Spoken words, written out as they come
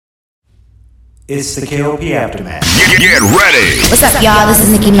It's the KOP Aftermath. Get ready. What's up, y'all? This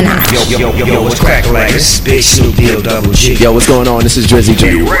is Nicki Minaj. Yo, what's cracking like this? Big Snoop Deal Double G. Yo, what's going on? This is Drizzy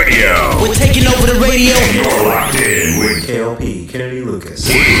J. Radio. We're taking over the radio. You're locked in with KOP, Kennedy Lucas.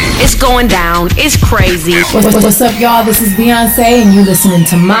 It's going down. It's crazy. What's up, y'all? This is Beyonce, and you listening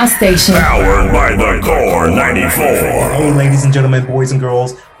to my station. Powered by the Core 94. Hey, ladies and gentlemen, boys and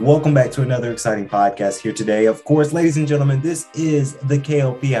girls, welcome back to another exciting podcast here today. Of course, ladies and gentlemen, this is the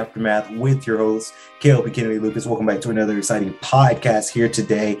KOP Aftermath with your host, KOP Kennedy Lucas. Welcome back to another exciting podcast here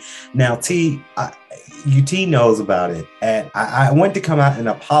today. Now, T knows about it, and I want to come out and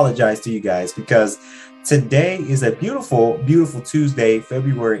apologize to you guys because today is a beautiful, beautiful Tuesday,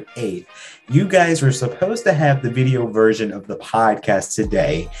 February 8th. You guys were supposed to have the video version of the podcast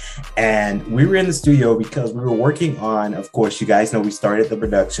today, and we were in the studio because we were working on, of course, you guys know we started the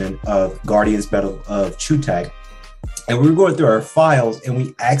production of Guardians Battle of Chutek. And we were going through our files and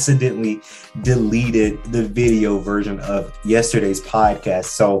we accidentally deleted the video version of yesterday's podcast.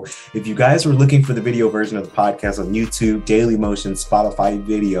 So if you guys were looking for the video version of the podcast on YouTube, Dailymotion, Spotify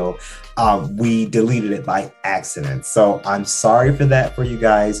video, we deleted it by accident. So I'm sorry for that for you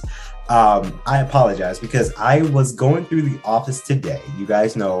guys. I apologize because I was going through the office today. You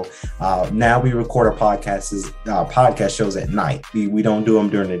guys know now we record our podcast shows at night. We don't do them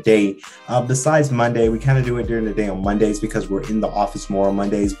during the day. Besides Monday, we kind of do it during the day on Mondays because we're in the office more on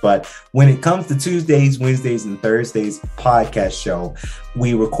Mondays. But when it comes to Tuesdays, Wednesdays, and Thursdays podcast show,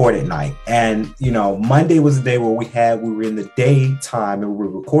 we record at night. And, you know, Monday was the day where we were in the daytime and we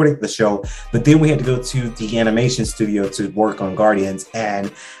were recording the show. But then we had to go to the animation studio to work on Guardians.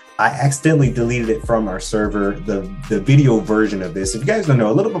 And I accidentally deleted it from our server, the video version of this. If you guys don't know,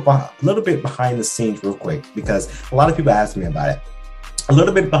 a little bit behind the scenes real quick, because a lot of people ask me about it. A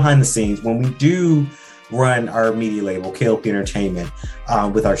little bit behind the scenes, when we do run our media label, KLP Entertainment,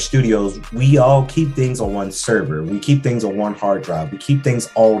 with our studios, we all keep things on one server. We keep things on one hard drive. We keep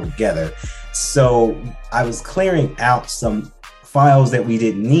things all together. So I was clearing out some files that we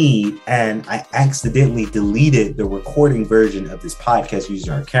didn't need, and I accidentally deleted the recording version of this podcast using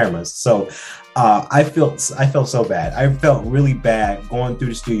our cameras. So I felt so bad. I felt really bad going through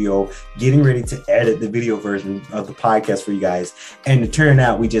the studio, getting ready to edit the video version of the podcast for you guys, and it turned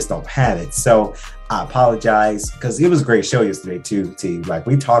out we just don't have it. So I apologize because it was a great show yesterday too, T. Like,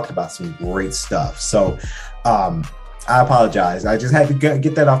 we talked about some great stuff. So I apologize. I just had to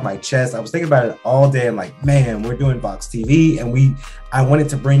get that off my chest. I was thinking about it all day. I'm like, man, we're doing Vox TV, and I wanted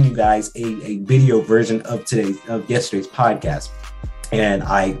to bring you guys a video version of yesterday's podcast. And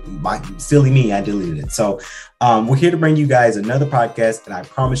silly me, I deleted it. So we're here to bring you guys another podcast, and I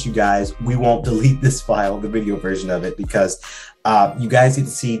promise you guys we won't delete this file, the video version of it, because you guys get to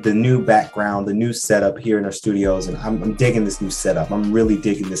see the new background, the new setup here in our studios, and I'm digging this new setup. I'm really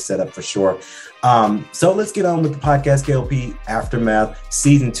digging this setup for sure. So let's get on with the podcast, KLP Aftermath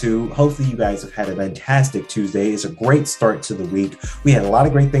Season 2. Hopefully you guys have had a fantastic Tuesday. It's a great start to the week. We had a lot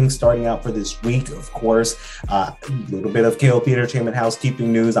of great things starting out for this week, of course. A little bit of KLP Entertainment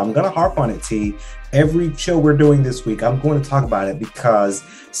housekeeping news. I'm going to harp on it, T. Every show we're doing this week, I'm going to talk about it because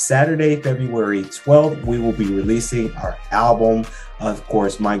Saturday, February 12th, we will be releasing our album. Of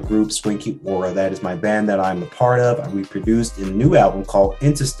course, my group, Swanky Aura, that is my band that I'm a part of. We produced a new album called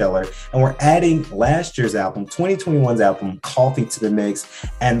Interstellar, and we're adding last year's album, 2021's album, Coffee, to the mix.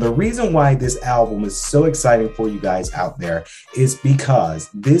 And the reason why this album is so exciting for you guys out there is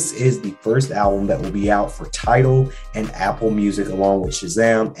because this is the first album that will be out for Tidal and Apple Music, along with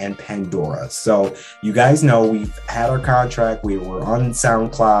Shazam and Pandora. So you guys know we've had our contract. We were on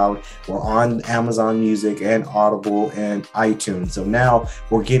SoundCloud, we're on Amazon Music and Audible and iTunes. So now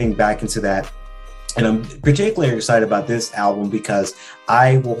we're getting back into that. And I'm particularly excited about this album because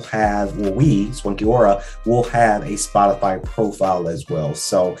we, Swanky Aura, will have a Spotify profile as well.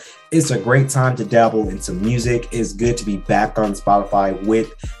 So it's a great time to dabble in some music. It's good to be back on Spotify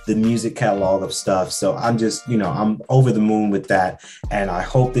with the music catalog of stuff. So I'm just, I'm over the moon with that. And I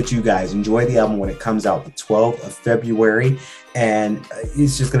hope that you guys enjoy the album when it comes out the 12th of February. And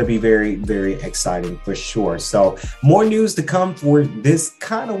it's just going to be very, very exciting for sure. So more news to come for this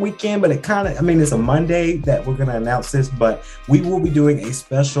kind of weekend, but it's a Monday that we're going to announce this, but we will be doing a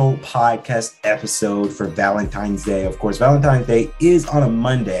special podcast episode for Valentine's Day. Of course, Valentine's Day is on a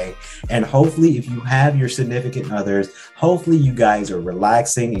Monday, and hopefully if you have your significant others, hopefully you guys are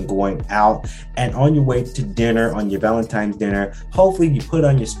relaxing and going out and on your way to dinner, on your Valentine's dinner. Hopefully you put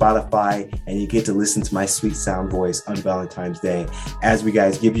on your Spotify and you get to listen to my sweet sound voice on Valentine's Day as we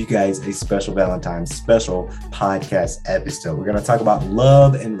guys give you guys a special Valentine's special podcast episode. We're going to talk about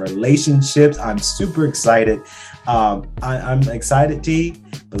love and relationships. I'm super excited. I'm excited, T,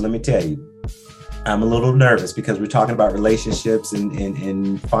 but let me tell you, I'm a little nervous because we're talking about relationships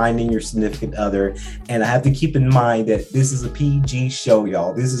and finding your significant other. And I have to keep in mind that this is a PG show,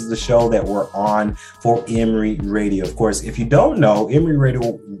 y'all. This is the show that we're on for Emory Radio. Of course, if you don't know, Emory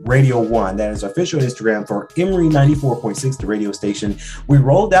Radio 1, that is official Instagram for Emory 94.6, the radio station. We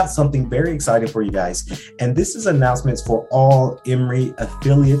rolled out something very exciting for you guys. And this is announcements for all Emory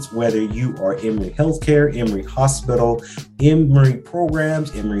affiliates, whether you are Emory Healthcare, Emory Hospital, Emory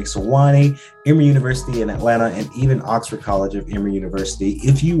Programs, Emory Sewanee, Emory University in Atlanta, and even Oxford College of Emory University.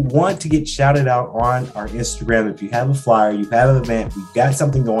 If you want to get shouted out on our Instagram, if you have a flyer, you have an event, we've got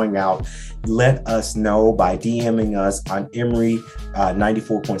something going out, let us know by DMing us on Emory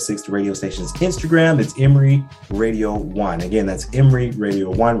 94.6, the radio station's Instagram. It's Emory Radio 1. Again, that's Emory Radio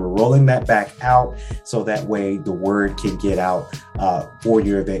 1. We're rolling that back out so that way the word can get out for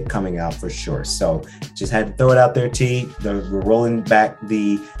your event coming out for sure. So just had to throw it out there, T. We're rolling back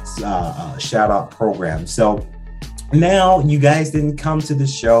the shout out program. So now you guys didn't come to the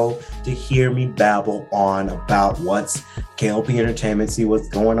show to hear me babble on about what's KLP Entertainment, see what's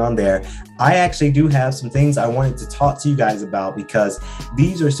going on there. I actually do have some things I wanted to talk to you guys about because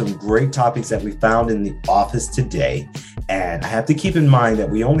these are some great topics that we found in the office today. And I have to keep in mind that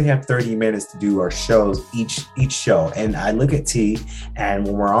we only have 30 minutes to do our shows, each show. And I look at T, and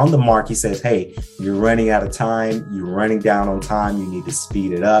when we're on the mark, he says, hey, you're running out of time. You're running down on time. You need to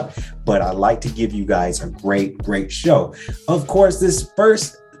speed it up. But I'd like to give you guys a great show. Of course, this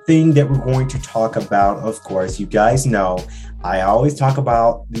first thing that we're going to talk about, of course, you guys know, I always talk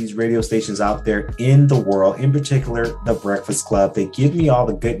about these radio stations out there in the world, in particular, The Breakfast Club. They give me all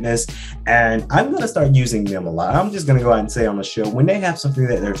the goodness, and I'm going to start using them a lot. I'm just going to go out and say on the show, when they have something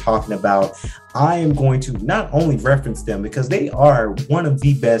that they're talking about, I am going to not only reference them because they are one of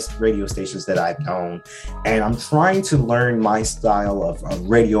the best radio stations that I've known. And I'm trying to learn my style of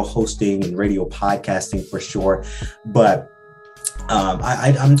radio hosting and radio podcasting for sure. But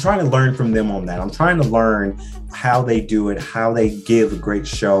I'm trying to learn from them on that. I'm trying to learn how they do it, how they give a great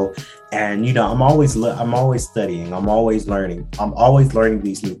show. And, you know, I'm always studying. I'm always learning. I'm always learning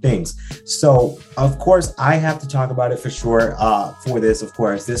these new things. So, of course, I have to talk about it for sure. For this, of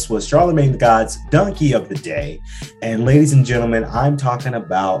course, this was Charlamagne the God's Donkey of the Day. And ladies and gentlemen, I'm talking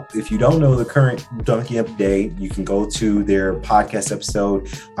about, if you don't know the current Donkey of the Day, you can go to their podcast episode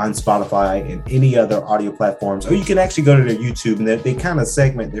on Spotify and any other audio platforms, or you can actually go to their YouTube, and they kind of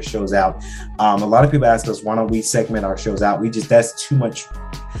segment their shows out. A lot of people ask us, why don't we segment our shows out? That's too much.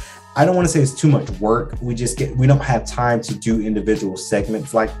 I don't want to say it's too much work. We don't have time to do individual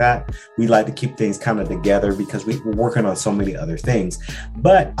segments like that. We like to keep things kind of together because we're working on so many other things.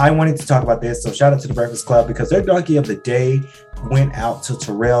 But I wanted to talk about this. So shout out to The Breakfast Club because their Donkey of the Day went out to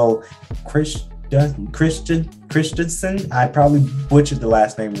Terrell Christensen. I probably butchered the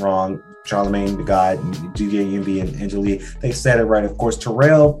last name wrong. Charlamagne the God, and DJ Envy and Angelique. They said it right. Of course,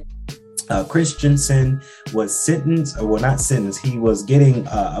 Terrell Christensen was sentenced, or well, not sentenced. He was getting,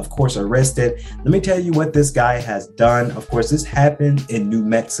 of course, arrested. Let me tell you what this guy has done. Of course, this happened in New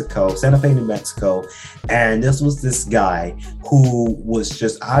Mexico, Santa Fe, New Mexico. And this was this guy who was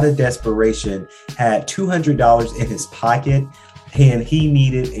just out of desperation, had $200 in his pocket, and he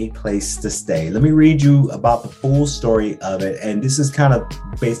needed a place to stay. Let me read you about the full story of it. And this is kind of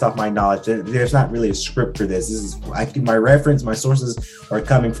based off my knowledge. There's not really a script for this. This is my reference, my sources are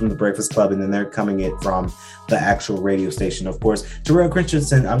coming from The Breakfast Club, and then they're coming it from the actual radio station. Of course, Terrell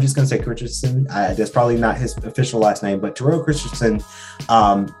Christensen, I'm just going to say Christensen. That's probably not his official last name, but Terrell Christensen,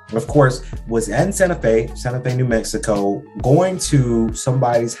 of course, was in Santa Fe, New Mexico, going to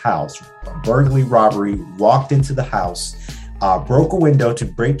somebody's house, a burglary robbery, walked into the house, broke a window to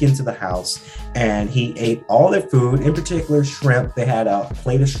break into the house, and he ate all their food, in particular shrimp. They had a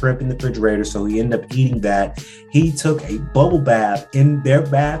plate of shrimp in the refrigerator, so he ended up eating that. He took a bubble bath in their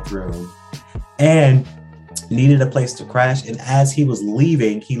bathroom and needed a place to crash. And as he was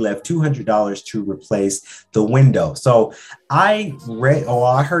leaving, he left $200 to replace the window. So I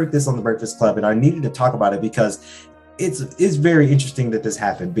heard this on The Breakfast Club, and I needed to talk about it because it's very interesting that this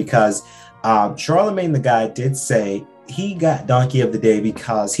happened, because Charlamagne the Guy did say he got Donkey of the Day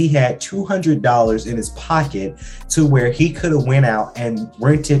because he had $200 in his pocket to where he could have went out and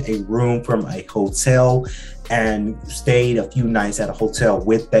rented a room from a hotel and stayed a few nights at a hotel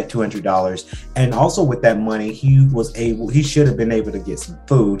with that $200. And also with that money, he should have been able to get some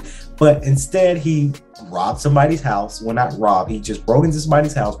food, but instead he robbed somebody's house. Well, not robbed, he just broke into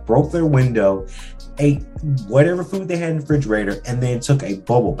somebody's house, broke their window, ate whatever food they had in the refrigerator, and then took a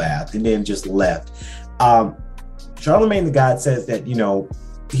bubble bath and then just left. Charlamagne the God says that,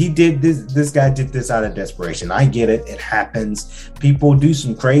 he did this. This guy did this out of desperation. I get it. It happens. People do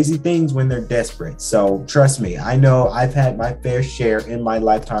some crazy things when they're desperate. So trust me, I know I've had my fair share in my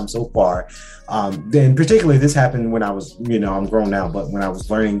lifetime so far. Then particularly this happened when I was, I'm grown now, but when I was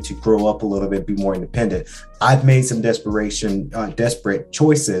learning to grow up a little bit, be more independent, I've made some desperate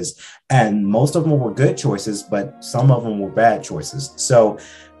choices, and most of them were good choices, but some of them were bad choices. So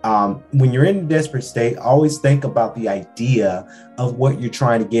when you're in a desperate state, always think about the idea of what you're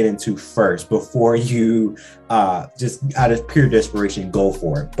trying to get into first before you just out of pure desperation go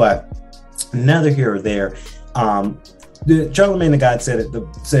for it. But neither here or there. Charlamagne the God said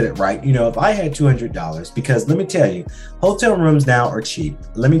it right. If I had $200, because let me tell you, hotel rooms now are cheap.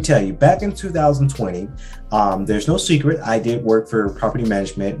 Let me tell you, back in 2020, there's no secret, I did work for property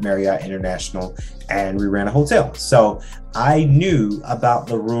management, Marriott International, and we ran a hotel. So I knew about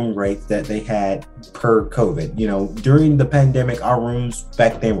the room rate that they had per COVID. During the pandemic, our rooms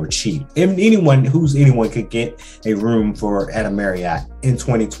back then were cheap. Anyone could get a room at a Marriott in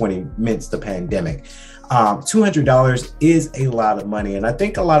 2020 amidst the pandemic. $200 is a lot of money, and I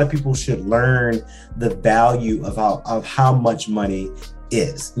think a lot of people should learn the value of how much money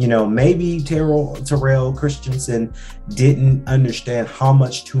is. Maybe Terrell Christensen didn't understand how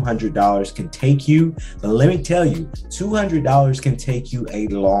much $200 can take you, but let me tell you, $200 can take you a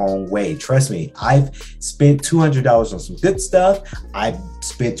long way. Trust me, I've spent $200 on some good stuff. I've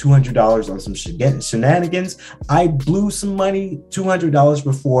spent $200 on some shenanigans. I blew some money, $200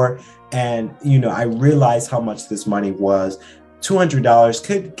 before, and I realized how much this money was.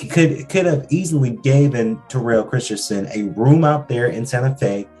 $200 could have easily given Terrell Christensen a room out there in Santa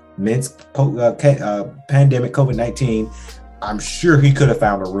Fe amidst pandemic COVID-19. I'm sure he could have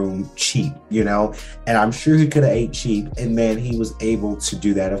found a room cheap, and I'm sure he could have ate cheap, and then he was able to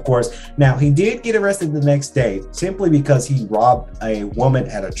do that. Of course, now he did get arrested the next day simply because he robbed a woman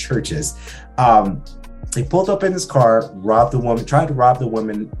at a church's. He pulled up in his car, tried to rob the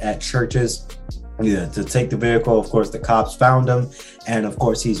woman at churches. To take the vehicle. Of course, the cops found him, and of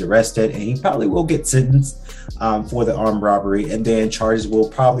course he's arrested, and he probably will get sentenced for the armed robbery, and then charges will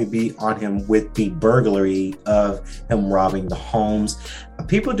probably be on him with the burglary of him robbing the homes.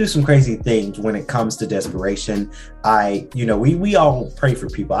 People do some crazy things when it comes to desperation. We all pray for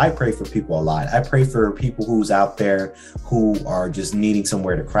people. I pray for people a lot. I pray for people who's out there who are just needing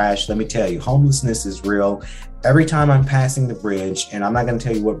somewhere to crash. Let me tell you, homelessness is real. Every time I'm passing the bridge, and I'm not going to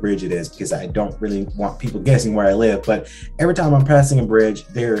tell you what bridge it is because I don't really want people guessing where I live, but every time I'm passing a bridge,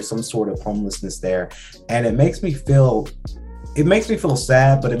 there is some sort of homelessness there. And it makes me feel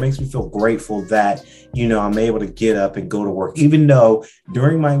sad, but it makes me feel grateful that, I'm able to get up and go to work, even though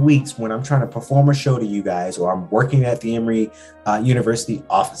during my weeks when I'm trying to perform a show to you guys, or I'm working at the Emory University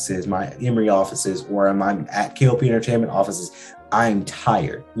offices, my Emory offices, or I'm at KLP Entertainment offices, I'm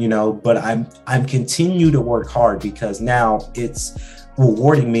tired, but I'm continue to work hard because now it's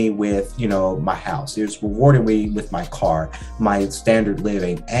rewarding me with, my house. It's rewarding me with my car, my standard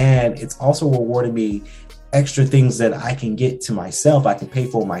living, and it's also rewarding me extra things that I can get to myself. I can pay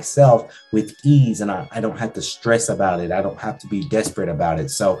for myself with ease, and I don't have to stress about it. I don't have to be desperate about it.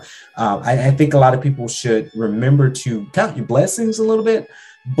 So I think a lot of people should remember to count your blessings a little bit,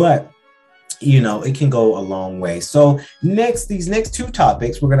 but it can go a long way. So these next two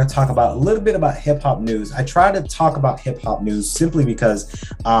topics, we're going to talk about a little bit about hip hop news. I try to talk about hip hop news simply because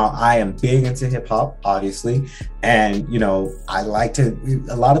I am big into hip hop, obviously. And, I like to,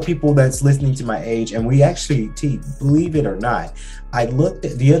 a lot of people that's listening to my age, and we actually, believe it or not,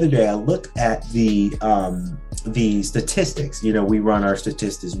 the other day, I looked at the statistics. We run our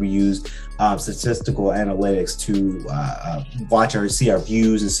statistics. We use statistical analytics to see our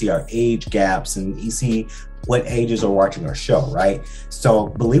views and see our age gaps and see what ages are watching our show, right? So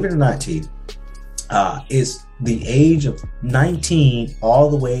believe it or not, is the age of 19 all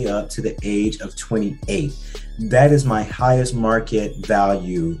the way up to the age of 28. That is my highest market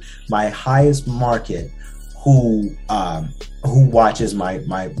value, my highest market who watches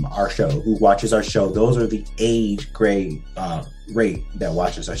our show, who watches our show. Those are the age grade rate that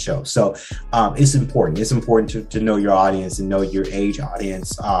watches our show. So it's important. It's important to know your audience and know your age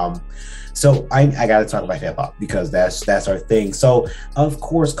audience. So I got to talk about hip hop because that's our thing. So of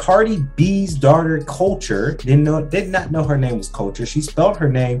course, Cardi B's daughter Kulture did not know her name was Kulture. She spelled her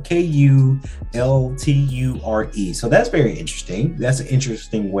name Kulture. So that's very interesting. That's an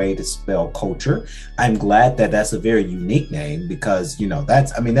interesting way to spell culture. I'm glad that that's a very unique name. name because,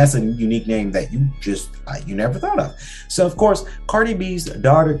 that's a unique name that you never thought of. So, of course, Cardi B's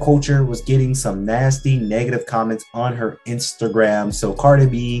daughter Culture was getting some nasty negative comments on her Instagram. So Cardi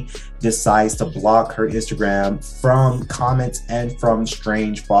B decides to block her Instagram from comments and from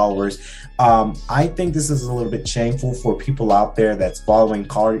strange followers. I think this is a little bit shameful for people out there that's following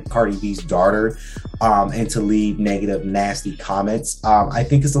Cardi B's daughter and to leave negative, nasty comments. I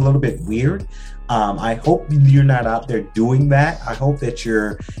think it's a little bit weird. I hope you're not out there doing that. I hope that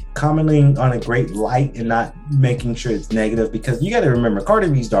you're commenting on a great light and not making sure it's negative, because you got to remember Cardi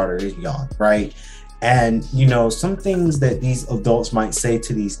B's daughter is young, right? And, some things that these adults might say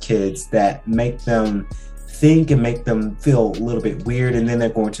to these kids that make them think and make them feel a little bit weird, and then they're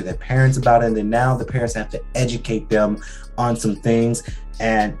going to their parents about it, and then now the parents have to educate them on some things.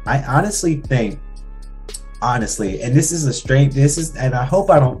 And I honestly think, and I hope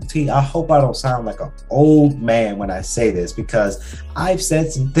I don't sound like an old man when I say this, because I've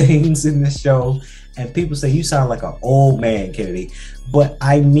said some things in this show and people say you sound like an old man, Kennedy, but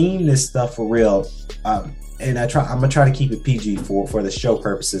I mean this stuff for real. And I'm gonna try to keep it PG for the show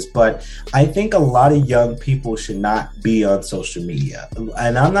purposes, but I think a lot of young people should not be on social media.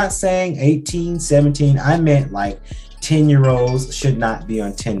 And I'm not saying 18, 17, I meant like 10-year-olds should not be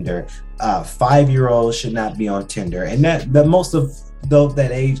on Tinder. 5-year-olds should not be on Tinder. And that most of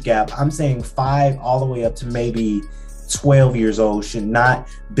that age gap, I'm saying 5 all the way up to maybe 12 years old should not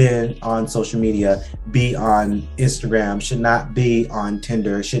be on social media, be on Instagram, should not be on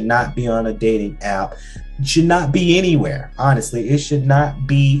Tinder, should not be on a dating app, should not be anywhere. Honestly, it should not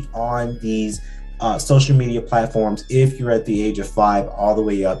be on these social media platforms if you're at the age of 5 all the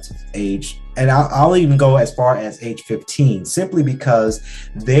way up to age, and I'll even go as far as age 15, simply because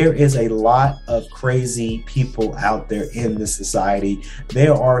there is a lot of crazy people out there in this society.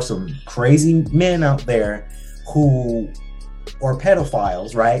 There are some crazy men out there who are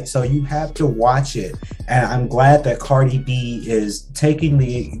pedophiles, right? So you have to watch it. And I'm glad that Cardi B is taking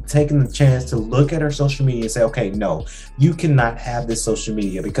the chance to look at her social media and say, okay, no, you cannot have this social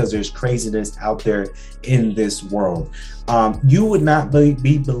media because there's craziness out there in this world. You would not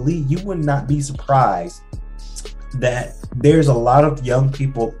be surprised that there's a lot of young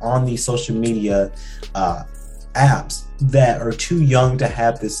people on these social media apps that are too young to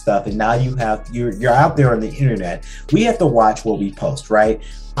have this stuff, and now you're out there on the internet. We have to watch what we post, right?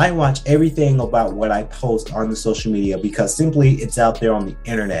 I watch everything about what I post on the social media because simply it's out there on the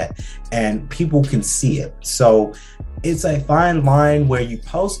internet and people can see it. So it's a fine line where you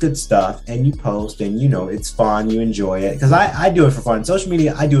post good stuff and you post and it's fun, you enjoy it, because I do it for fun. Social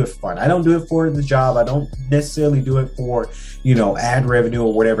media, I do it for fun. I don't do it for the job. I don't necessarily do it for ad revenue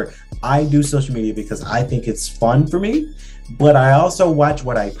or whatever. I do social media because I think it's fun for me, but I also watch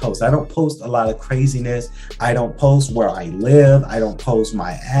what I post. I don't post a lot of craziness. I don't post where I live. I don't post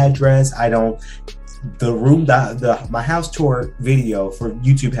my address. My house tour video for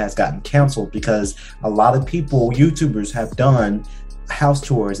YouTube has gotten canceled because a lot of YouTubers have done house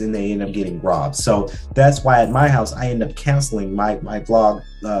tours and they end up getting robbed. So that's why at my house, I end up canceling my vlog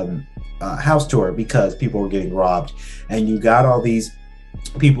house tour because people were getting robbed. And you got all these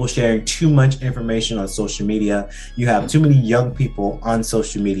people sharing too much information on social media. You have too many young people on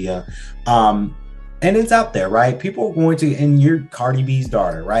social media. And it's out there, right? People are going to, and you're Cardi B's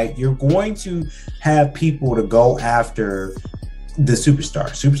daughter, right? You're going to have people to go after the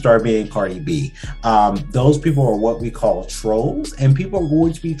superstar being Cardi B. Those people are what we call trolls, and people are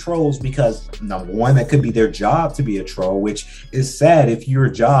going to be trolls because, number one, that could be their job to be a troll, which is sad. If your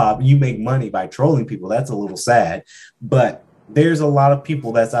job, you make money by trolling people, that's a little sad. But there's a lot of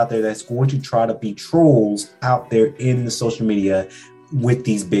people that's out there that's going to try to be trolls out there in the social media with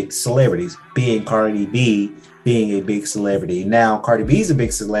these big celebrities, being Cardi B being a big celebrity. Now Cardi B's a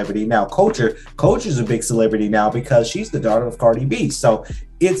big celebrity. Now Culture's a big celebrity now because she's the daughter of Cardi B. So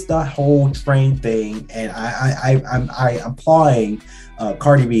it's the whole train thing, and I'm applauding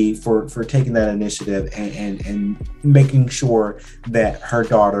Cardi B for taking that initiative and making sure that her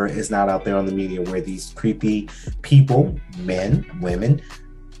daughter is not out there on the media where these creepy people, men, women,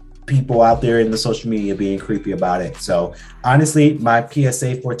 people out there in the social media being creepy about it. So honestly, my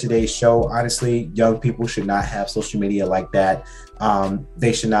PSA for today's show, honestly, young people should not have social media like that.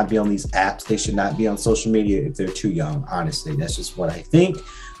 They should not be on these apps. They should not be on social media if they're too young. Honestly, that's just what I think.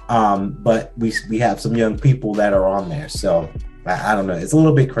 But we have some young people that are on there. So I don't know. It's a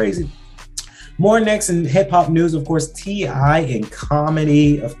little bit crazy. More next in hip hop news, of course, T.I. in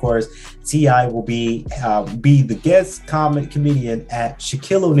comedy. Of course, T.I. will be the guest comedian at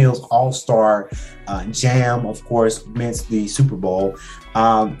Shaquille O'Neal's All-Star Jam, of course, amidst the Super Bowl.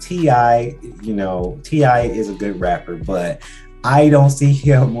 T.I., T.I. is a good rapper, but I don't see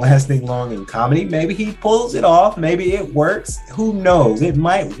him lasting long in comedy. Maybe he pulls it off. Maybe it works. Who knows? It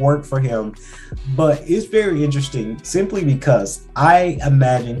might work for him. But it's very interesting simply because I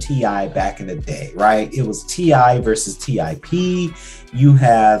imagine T.I. back in the day, right? It was T.I. versus T.I.P. You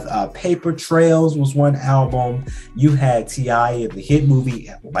have Paper Trails was one album. You had T.I. in the hit movie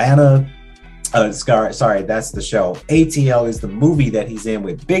Atlanta. Sorry, that's the show. ATL is the movie that he's in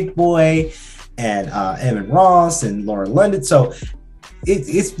with Big Boy and Evan Ross and Lauren London. So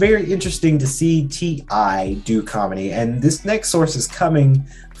it's very interesting to see T.I. do comedy. And this next source is coming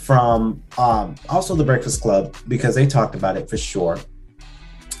from also The Breakfast Club, because they talked about it for sure.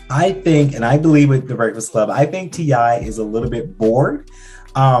 I think, and I believe with The Breakfast Club, I think T.I. is a little bit bored.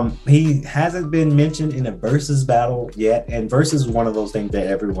 He hasn't been mentioned in a versus battle yet, and versus is one of those things that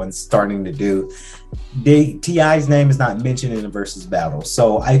everyone's starting to do. T.I.'s name is not mentioned in a versus battle,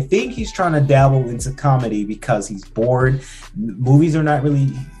 so I think he's trying to dabble into comedy because he's bored. Movies are not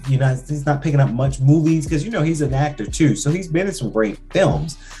really, he's not picking up much movies because he's an actor too, so he's been in some great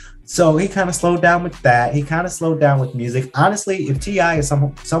films. So he kind of slowed down with that. He kind of slowed down with music. Honestly, if T.I. is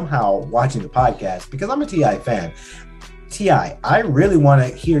somehow watching the podcast, because I'm a T.I. fan, T.I., I really want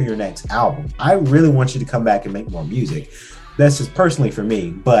to hear your next album. I really want you to come back and make more music. That's just personally for me.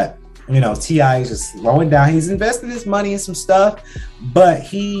 But, T.I. is just slowing down. He's investing his money in some stuff, but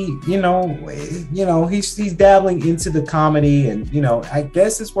he's dabbling into the comedy, and, I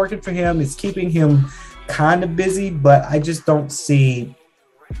guess it's working for him. It's keeping him kind of busy, but I just don't see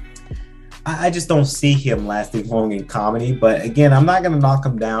him lasting long in comedy. But again, I'm not going to knock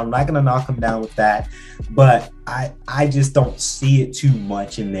him down. I'm not going to knock him down with that. But I just don't see it too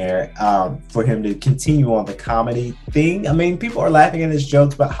much in there for him to continue on the comedy thing. I mean, people are laughing at his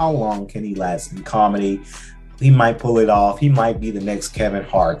jokes, but how long can he last in comedy? He might pull it off. He might be the next Kevin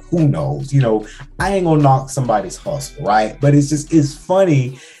Hart. Who knows? I ain't going to knock somebody's hustle, right? But it's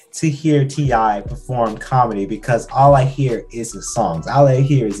funny to hear T.I. perform comedy because all I hear is his songs. All I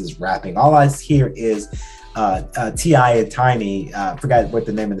hear is his rapping. All I hear is T.I. and Tiny. Forgot what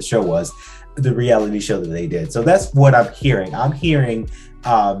the name of the show was, the reality show that they did. So that's what I'm hearing. I'm hearing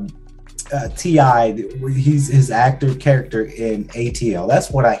T.I. He's his actor character in ATL.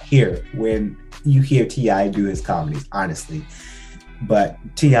 That's what I hear when you hear T.I. do his comedies, honestly. But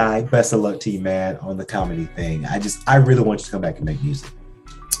T.I., best of luck to you, man, on the comedy thing. I really want you to come back and make music.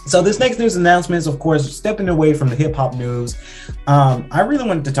 So this next news announcement is, of course, stepping away from the hip hop news. I really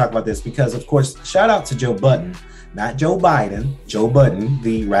wanted to talk about this because, of course, shout out to Joe Budden, not Joe Biden, Joe Budden,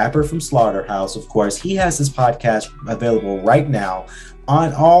 the rapper from Slaughterhouse. Of course, he has his podcast available right now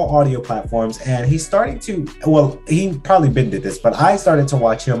on all audio platforms, and he's starting to, he probably been did this, but I started to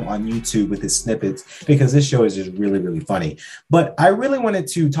watch him on YouTube with his snippets because this show is just really, really funny. But I really wanted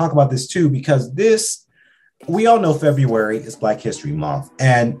to talk about this too because we all know February is Black History Month,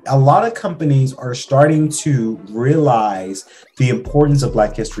 and a lot of companies are starting to realize the importance of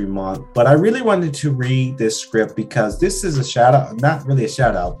Black History Month. But I really wanted to read this script because this is a shout out, not really a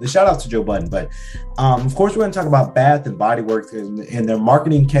shout out, the shout out to Joe Budden. But of course, we're going to talk about Bath and Body Works and their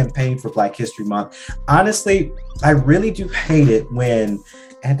marketing campaign for Black History Month. Honestly, I really do hate it when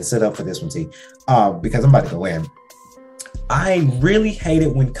I had to sit up for this one, because I'm about to go in. I really hate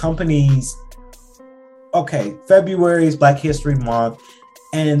it when companies, okay, February is Black History Month,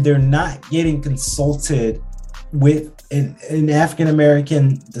 and they're not getting consulted with an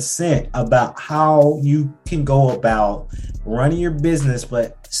African-American descent about how you can go about running your business,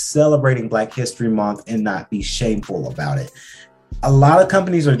 but celebrating Black History Month and not be shameful about it. A lot of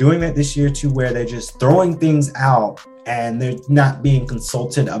companies are doing that this year too, where they're just throwing things out and they're not being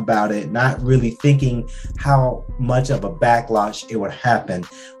consulted about it, not really thinking how much of a backlash it would happen.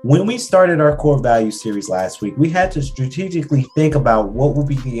 When we started our core value series last week, we had to strategically think about what will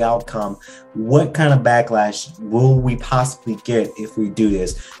be the outcome, what kind of backlash will we possibly get if we do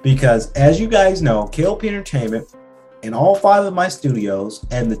this? Because as you guys know, KLP Entertainment and all 5 of my studios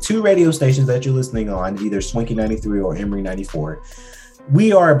and the 2 radio stations that you're listening on, either Swinky 93 or Emory 94,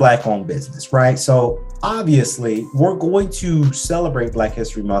 we are a Black-owned business, right? So obviously, we're going to celebrate Black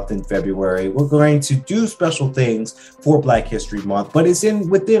History Month in February. We're going to do special things for Black History Month, but it's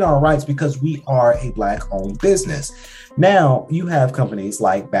within our rights because we are a Black-owned business. Now, you have companies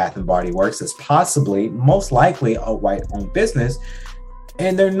like Bath and Body Works that's possibly, most likely, a white-owned business.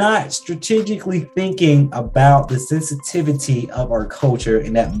 and they're not strategically thinking about the sensitivity of our culture,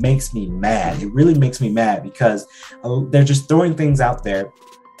 and that makes me mad. It really makes me mad because they're just throwing things out there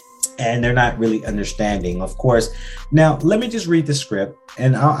and they're not really understanding, of course. Now, let me just read the script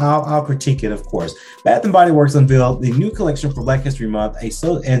and I'll critique it, of course. Bath & Body Works unveiled the new collection for Black History Month,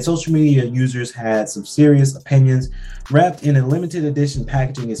 and social media users had some serious opinions. Wrapped in a limited edition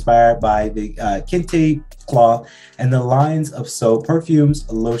packaging inspired by the kente cloth, and the lines of soap, perfumes,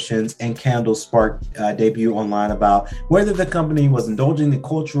 lotions, and candles sparked debut online about whether the company was indulging the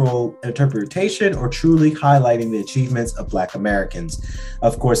cultural interpretation or truly highlighting the achievements of Black Americans.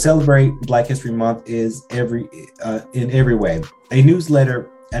 Of course, celebrate Black History Month is in every way. A newsletter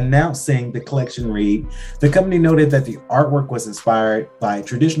announcing the collection read, the company noted that the artwork was inspired by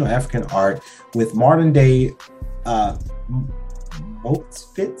traditional African art with modern day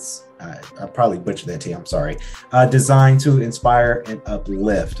outfits. I probably butchered that to you, I'm sorry. Designed to inspire and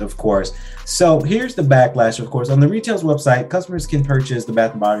uplift, of course. So here's the backlash, of course. On the retail's website, customers can purchase the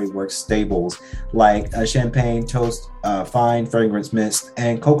Bath & Body Works staples like champagne, toast, fine fragrance mist,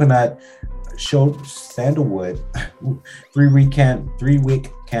 and coconut sandalwood,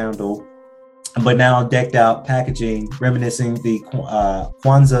 three-wick candle, but now decked out packaging reminiscing the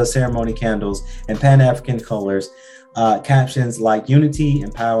Kwanzaa ceremony candles and Pan-African colors. Captions like unity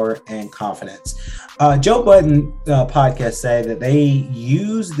and power and confidence. Joe Budden podcast said that they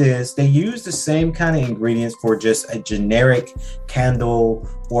use the same kind of ingredients for just a generic candle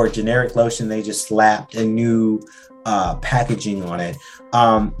or a generic lotion. They just slapped a new packaging on it.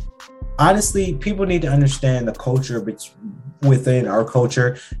 Honestly, people need to understand the culture within our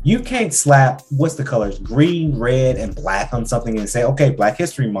culture. You can't slap, what's the colors, green, red, and black on something and say, okay, Black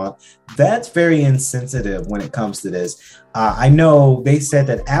History Month. That's very insensitive when it comes to this. I know they said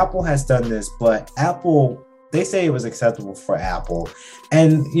that Apple has done this, but Apple, they say it was acceptable for Apple.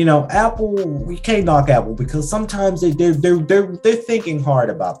 And, you know, Apple, we can't knock Apple because sometimes they're thinking hard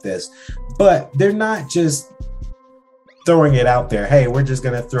about this, but they're not just throwing it out there. Hey, we're just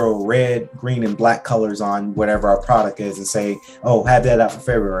going to throw red, green, and black colors on whatever our product is and say, oh, have that out for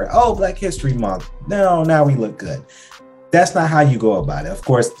February. Oh, Black History Month. No, now we look good. That's not how you go about it. Of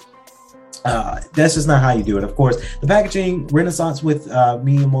course, that's just not how you do it. Of course, the packaging renaissance with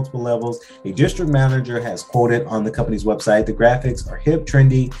me on multiple levels. A district manager has quoted on the company's website, the graphics are hip,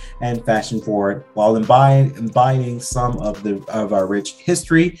 trendy, and fashion forward, while embodying some of our rich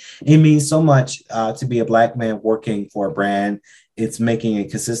history. It means so much to be a Black man working for a brand. It's making a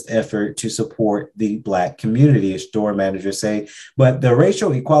consistent effort to support the Black community, as store managers say. But the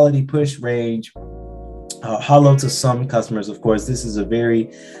racial equality push range hollow to some customers. Of course, this is a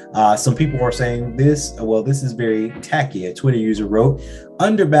very, some people are saying this, well, this is very tacky. A Twitter user wrote,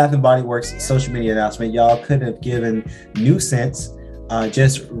 under Bath & Body Works social media announcement, y'all could have given new scents,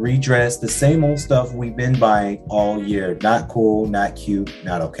 just redress the same old stuff we've been buying all year. Not cool, not cute,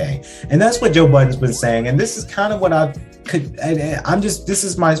 not okay. And that's what Joe Budden's been saying. And this is kind of what this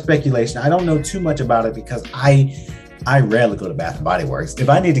is my speculation. I don't know too much about it because I rarely go to Bath & Body Works. If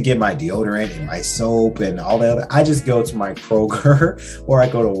I need to get my deodorant and my soap and all that, I just go to my Kroger or I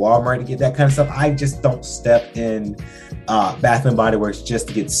go to Walmart to get that kind of stuff. I just don't step in Bath & Body Works just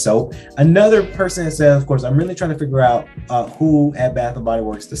to get soap. Another person said, of course, I'm really trying to figure out who at Bath & Body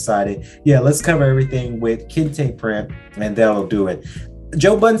Works decided, yeah, let's cover everything with kente print and that'll do it.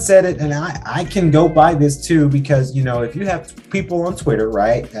 Joe Budden said it, and I can go by this too, because, you know, if you have people on Twitter,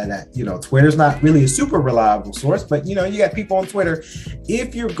 right, and you know, Twitter's not really a super reliable source, but, you know, you got people on Twitter.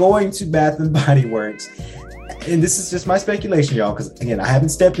 If you're going to Bath & Body Works, and this is just my speculation, y'all, because, again, I haven't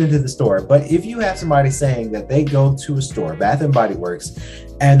stepped into the store, but if you have somebody saying that they go to a store, Bath & Body Works,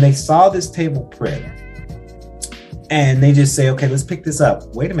 and they saw this table print, and they just say, okay, let's pick this up.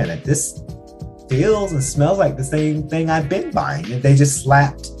 Wait a minute, this feels and smells like the same thing I've been buying, and they just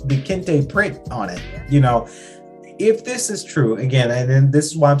slapped the kente print on it. You know, if this is true, again, and then this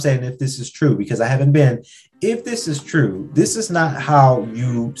is why I'm saying if this is true, because I haven't been, if this is true, this is not how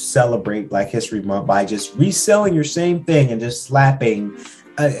you celebrate Black History Month, by just reselling your same thing and just slapping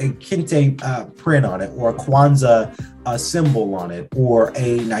a kente print on it, or a Kwanzaa symbol on it, or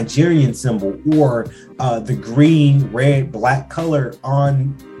a Nigerian symbol, or the green, red, black color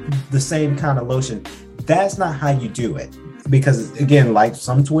on the same kind of lotion. That's not how you do it. Because, again, like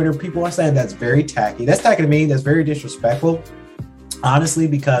some Twitter people are saying, that's very tacky. That's tacky to me. That's very disrespectful, honestly,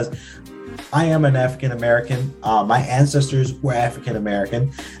 because I am an African American. My ancestors were African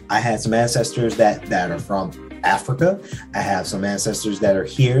American. I had some ancestors that are from Africa. I have some ancestors that are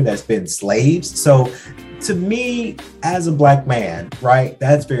here that's been slaves. So to me, as a Black man, right,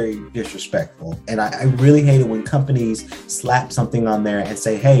 that's very disrespectful. And I really hate it when companies slap something on there and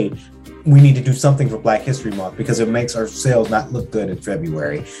say, hey, we need to do something for Black History Month because it makes our sales not look good in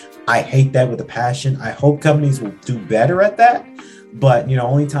February. I hate that with a passion. I hope companies will do better at that. But,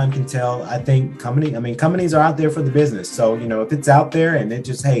 only time can tell. I think companies are out there for the business. So, if it's out there and it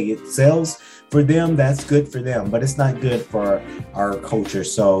just, hey, it sells for them, that's good for them. But it's not good for our culture.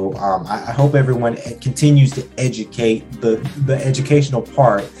 So I hope everyone continues to educate the educational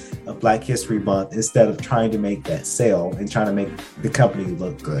part of Black History Month instead of trying to make that sale and trying to make the company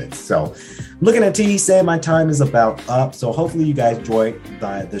look good. So looking at T saying my time is about up. So hopefully you guys enjoyed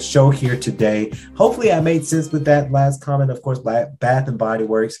the show here today. Hopefully I made sense with that last comment. Of course, Bath and Body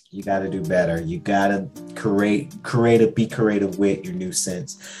Works, you got to do better. You got to be creative with your new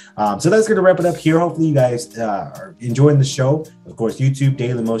scents. So that's going to wrap it up here. Hopefully you guys are enjoying the show. Of course, YouTube,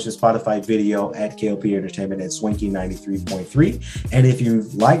 Daily Motion, Spotify video at KLP Entertainment at Swanky 93.3. And if you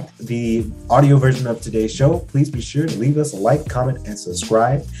liked the audio version of today's show, please be sure to leave us a like, comment, and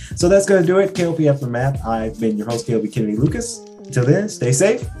subscribe. So that's going to do it. KLP Aftermath. I've been your host, KLP Kennedy Lucas. Until then, stay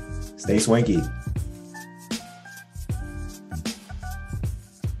safe, stay swanky.